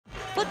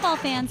Football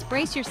fans,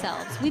 brace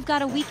yourselves. We've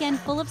got a weekend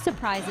full of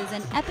surprises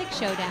and epic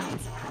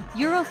showdowns.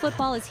 Euro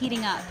football is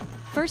heating up.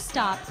 First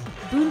stop,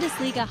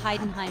 Bundesliga.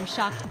 Heidenheim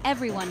shocked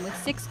everyone with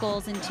 6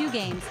 goals in 2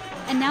 games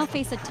and now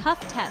face a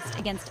tough test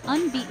against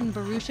unbeaten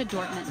Borussia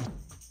Dortmund.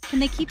 Can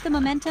they keep the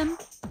momentum?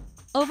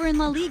 Over in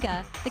La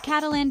Liga, the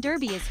Catalan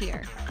derby is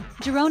here.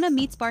 Girona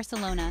meets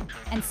Barcelona,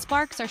 and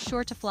sparks are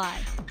sure to fly.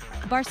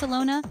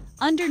 Barcelona,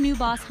 under new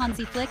boss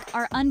Hansi Flick,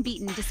 are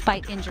unbeaten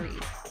despite injuries.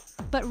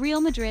 But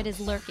Real Madrid is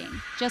lurking,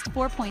 just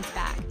 4 points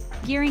back,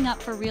 gearing up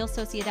for Real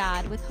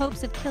Sociedad with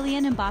hopes of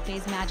Kylian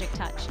Mbappe's magic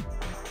touch.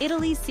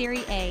 Italy's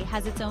Serie A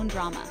has its own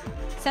drama.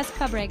 Cesc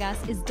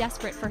Fàbregas is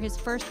desperate for his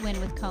first win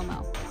with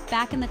Como,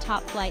 back in the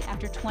top flight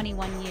after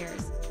 21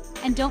 years.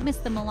 And don't miss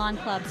the Milan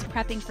clubs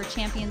prepping for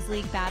Champions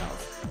League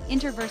battles.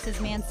 Inter versus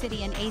Man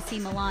City and AC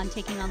Milan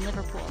taking on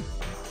Liverpool.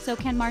 So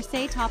can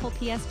Marseille topple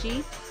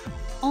PSG?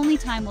 Only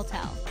time will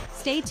tell.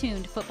 Stay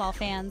tuned, football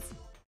fans.